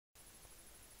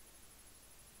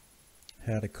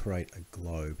how to create a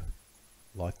globe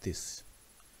like this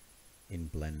in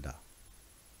Blender.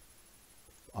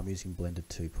 I'm using Blender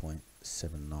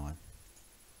 2.79.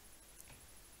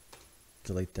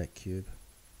 Delete that cube.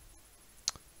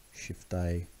 Shift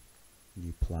A,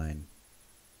 new plane.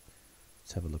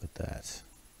 Let's have a look at that.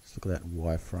 Let's look at that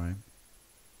wireframe.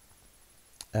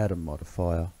 Add a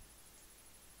modifier.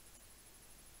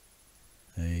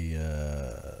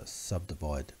 A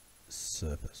subdivide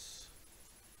surface.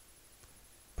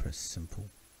 Press simple.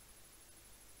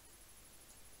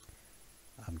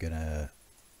 I'm gonna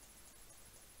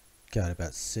go to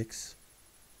about 6.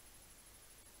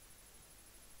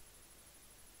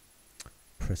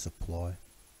 Press apply.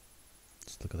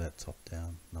 Let's look at that top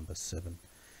down, number 7.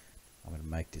 I'm going to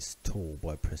make this tall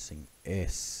by pressing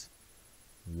S,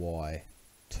 Y,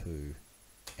 2,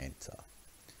 enter.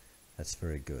 That's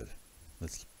very good.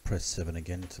 Let's press 7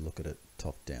 again to look at it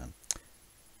top down.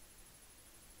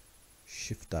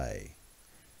 Shift A,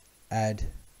 add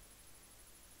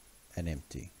an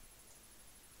empty,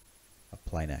 a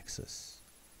plane axis.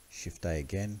 Shift A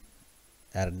again,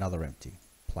 add another empty,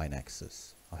 plane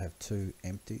axis. I have 2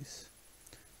 empties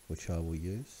which I will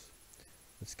use.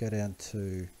 Let's go down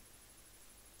to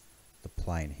the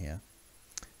plane here.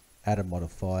 Add a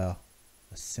modifier,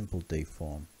 a simple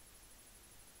deform.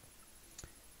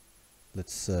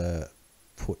 Let's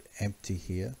put empty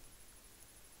here.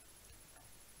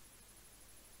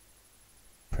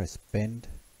 Press bend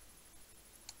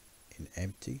in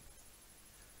empty.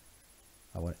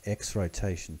 I want X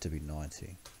rotation to be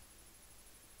 90.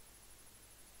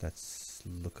 That's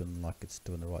looking like it's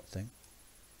doing the right thing.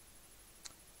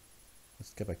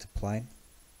 Let's go back to plane.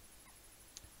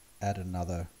 Add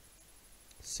another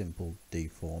simple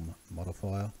deform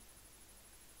modifier.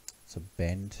 So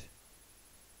bend.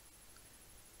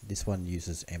 This one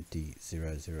uses empty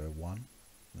 001.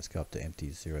 Let's go up to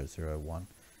empty 001.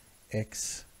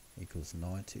 X equals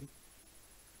 90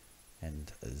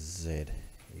 and Z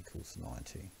equals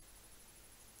 90.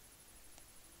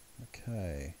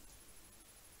 Okay.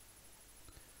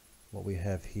 What we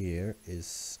have here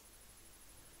is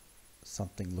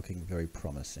something looking very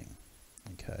promising.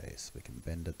 Okay, so we can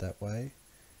bend it that way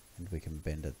and we can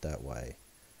bend it that way.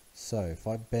 So if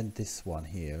I bend this one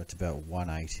here, it's about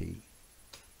 180,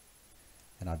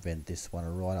 and I bend this one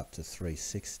right up to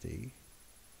 360,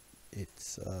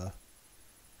 it's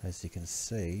as you can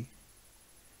see,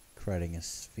 creating a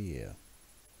sphere.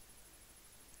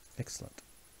 Excellent.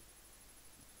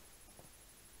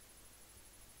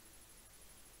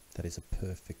 That is a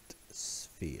perfect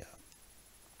sphere.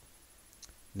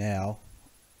 Now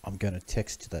I'm going to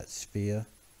texture that sphere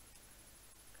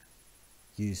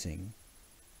using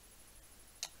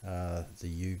the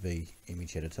UV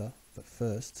image editor, but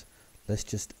first let's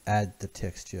just add the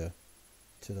texture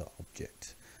to the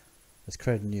object. Let's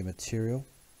create a new material,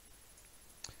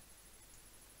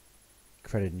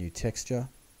 create a new texture,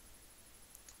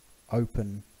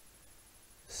 open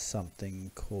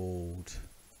something called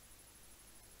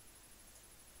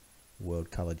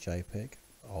World Color JPEG.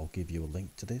 I'll give you a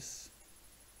link to this.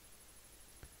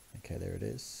 Okay, there it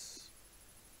is.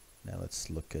 Now let's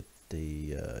look at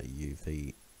the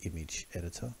UV image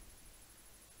editor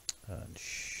and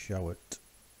show it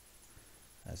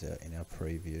as in our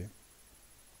preview.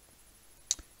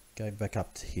 Go back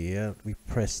up to here, we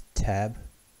press tab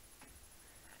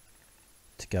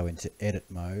to go into edit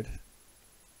mode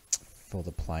for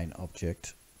the plane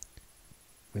object.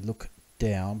 We look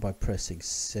down by pressing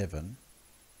 7.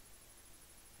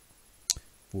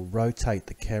 We'll rotate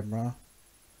the camera.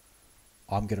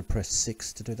 I'm going to press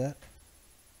 6 to do that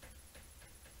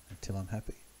until I'm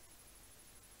happy.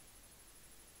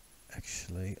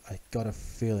 Actually, I got a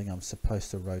feeling I'm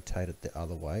supposed to rotate it the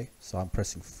other way, so I'm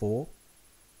pressing 4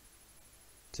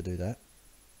 to do that.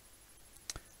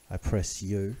 I press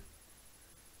U,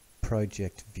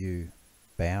 project view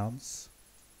bounds.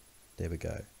 There we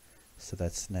go. So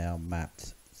that's now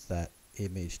mapped that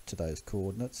image to those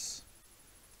coordinates.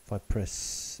 If I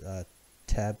press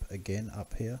tab again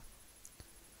up here,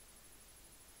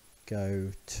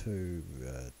 go to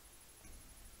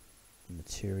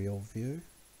material view.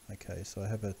 Okay, so I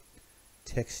have a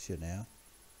texture now.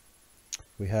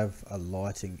 We have a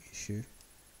lighting issue,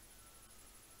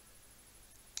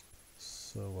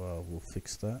 so we'll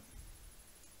fix that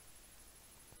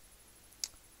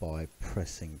by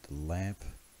pressing the lamp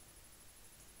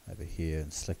over here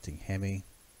and selecting Hemi.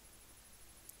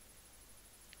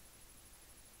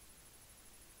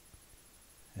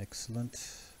 Excellent.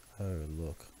 Oh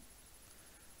look,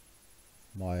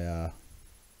 my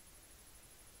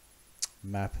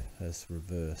map has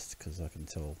reversed because I can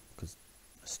tell because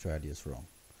Australia's wrong.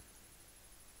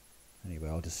 Anyway,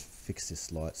 I'll just fix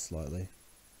this light slightly.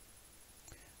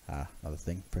 Another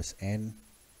thing, press N,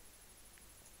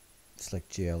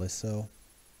 select GLSL.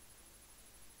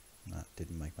 No,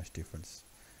 didn't make much difference.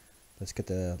 Let's get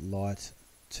the light,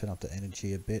 turn up the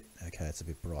energy a bit. Okay, it's a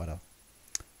bit brighter.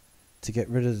 To get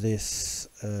rid of this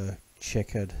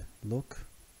checkered look,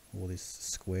 or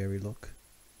this squarey look,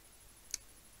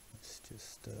 let's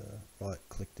just right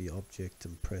click the object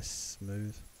and press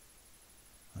smooth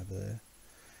over there.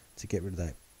 To get rid of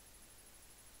that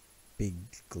big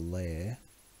glare,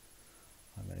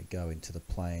 I'm going to go into the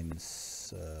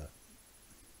planes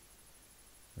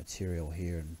material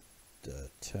here and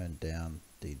turn down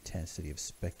the intensity of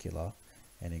specular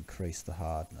and increase the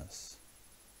hardness.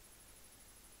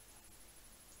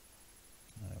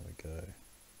 There we go.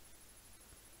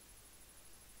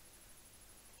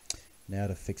 Now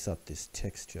to fix up this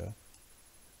texture.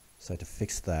 So to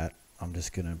fix that, I'm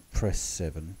just going to press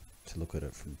 7 to look at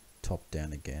it from top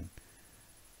down again.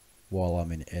 While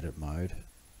I'm in edit mode,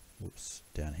 whoops,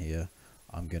 down here,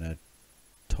 I'm going to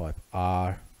type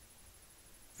R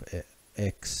for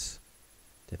X,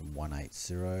 then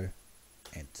 180,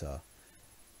 enter,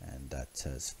 and that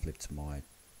has flipped my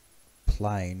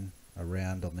plane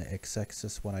around on the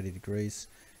x-axis 180 degrees,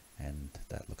 and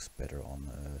that looks better on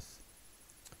the earth.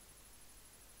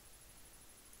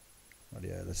 Right,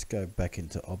 yeah, let's go back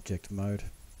into object mode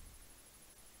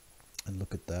and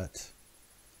look at that.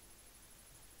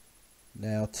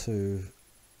 Now to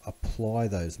apply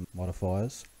those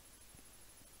modifiers,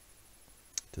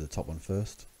 to the top one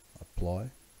first,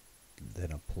 apply,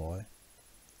 then apply,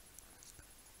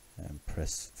 and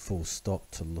press full stop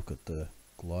to look at the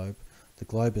globe. The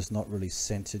globe is not really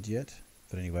centered yet,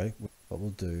 but anyway, what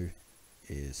we'll do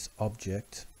is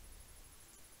object,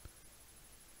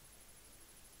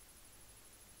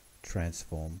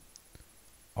 transform,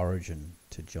 origin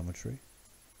to geometry,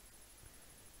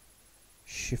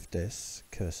 Shift S,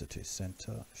 cursor to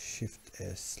center, Shift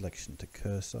S, selection to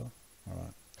cursor.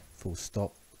 Alright, full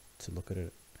stop to look at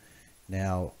it.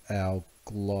 Now our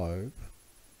globe,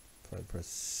 if I press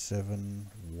 7,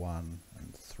 1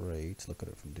 and 3 to look at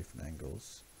it from different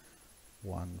angles,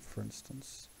 1 for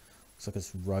instance, looks like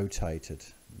it's rotated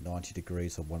 90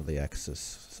 degrees on one of the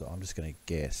axes, so I'm just going to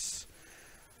guess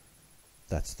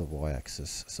that's the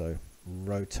y-axis. So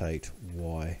rotate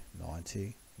y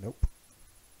 90, nope,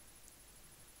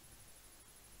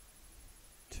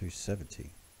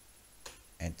 270,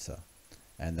 enter,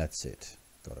 and that's it.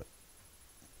 Got it.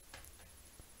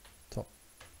 Top.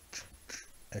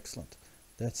 Excellent.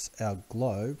 That's our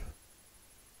globe,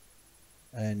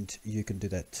 and you can do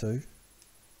that too.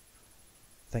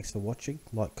 Thanks for watching.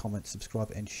 Like, comment,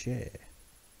 subscribe and share.